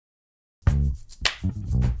This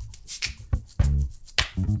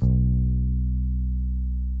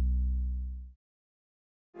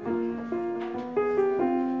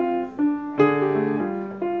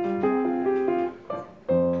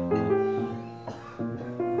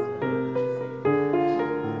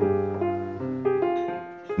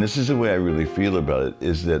is the way I really feel about it,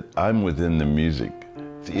 is that I'm within the music.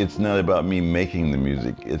 It's not about me making the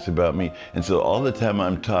music, it's about me. And so all the time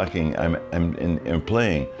I'm talking, I'm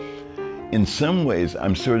playing, in some ways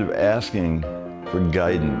I'm sort of asking for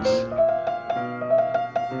guidance.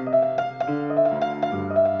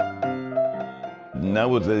 Not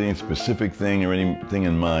with any specific thing or anything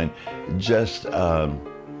in mind, just allowing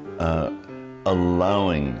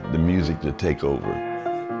the music to take over.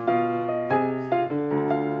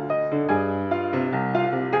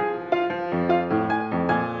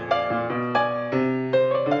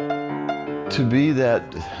 To be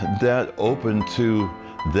that open to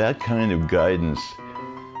that kind of guidance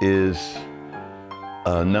is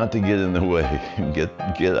not to get in the way.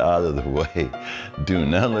 Get out of the way. Do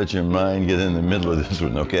not let your mind get in the middle of this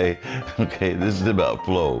one, okay? Okay, this is about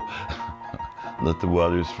flow. Let the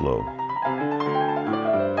waters flow.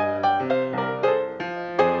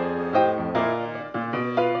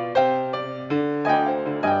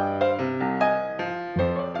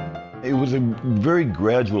 It was a very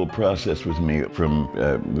gradual process with me from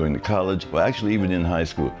going to college, well, actually even in high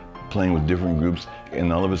school, playing with different groups,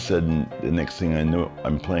 and all of a sudden, the next thing I know,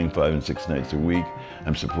 I'm playing 5 and 6 nights a week,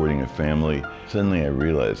 I'm supporting a family. Suddenly I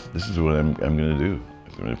realized, this is what I'm gonna do.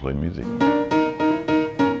 I'm gonna play music.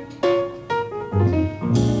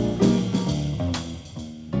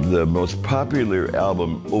 The most popular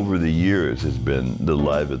album over the years has been the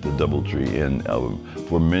Live at the Doubletree Inn album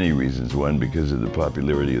for many reasons. One, because of the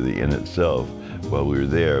popularity of the inn itself while we were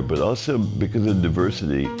there, but also because of the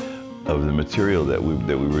diversity of the material that we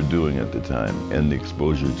were doing at the time and the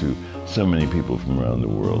exposure to so many people from around the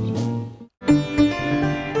world.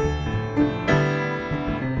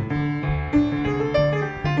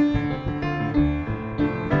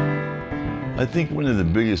 I think one of the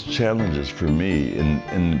biggest challenges for me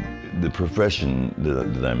in the profession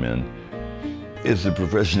that I'm in is the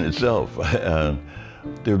profession itself.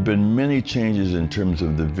 There have been many changes in terms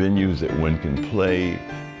of the venues that one can play.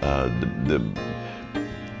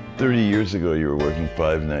 30 years ago, you were working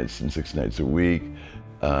 5 nights and 6 nights a week.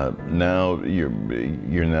 Now you're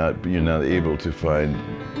not able to find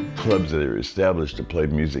clubs that are established to play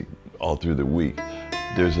music all through the week.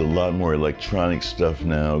 There's a lot more electronic stuff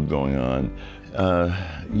now going on.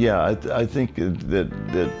 Yeah, I think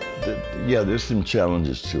that yeah, there's some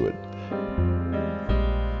challenges to it.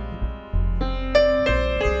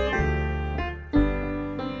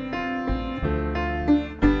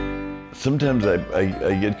 Sometimes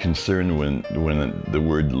I get concerned when the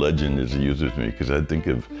word legend is used with me, because I think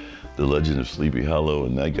of the Legend of Sleepy Hollow,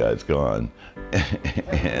 and that guy's gone,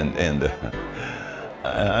 and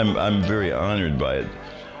I'm very honored by it.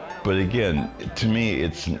 But again, to me,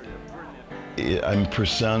 I'm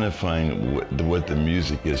personifying what the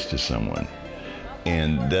music is to someone,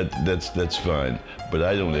 and that's fine. But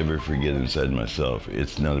I don't ever forget inside myself,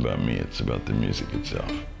 it's not about me, it's about the music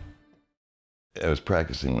itself. I was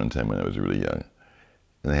practicing one time when I was really young,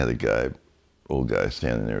 and I had a old guy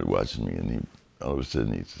standing there watching me, and all of a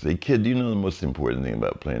sudden he says, "Hey kid, do you know the most important thing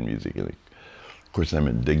about playing music?" And of course I'm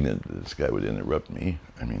indignant that this guy would interrupt me.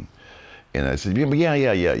 And I said,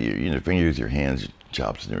 yeah, your fingers, your hands, your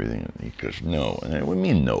chops and everything. And he goes, "No." And I said, "What do you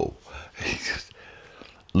mean no?" He goes,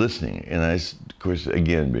 "Listening." And I, of course,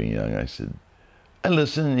 again, being young, I said, "I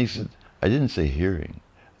listen." And he said, "I didn't say hearing.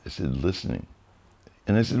 I said listening."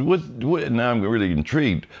 And I said, what? Now I'm really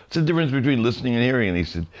intrigued. What's the difference between listening and hearing? And he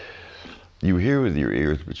said, "You hear with your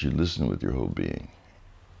ears, but you listen with your whole being."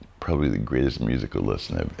 Probably the greatest musical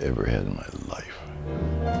lesson I've ever had in my life.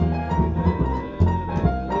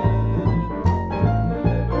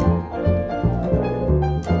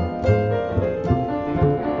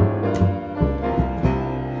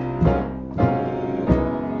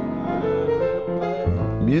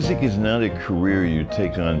 Music is not a career you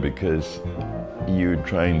take on because you're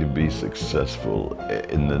trying to be successful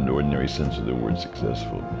in the ordinary sense of the word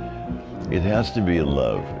successful. It has to be a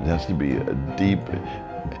love. It has to be a deep,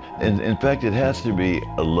 and in fact, it has to be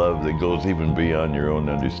a love that goes even beyond your own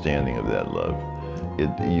understanding of that love.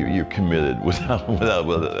 You're committed without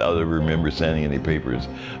ever remember signing any papers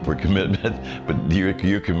for commitment, but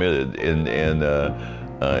you're committed, and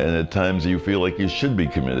at times you feel like you should be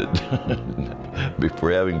committed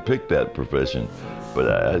before having picked that profession. But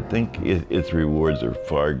I think its rewards are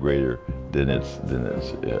far greater than its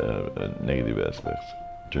negative aspects.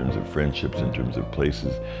 terms of friendships, in terms of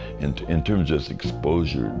places, in terms of just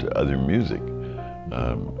exposure to other music.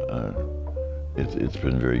 It's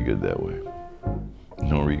been very good that way.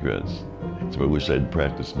 No regrets. So I wish I'd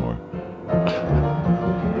practiced more.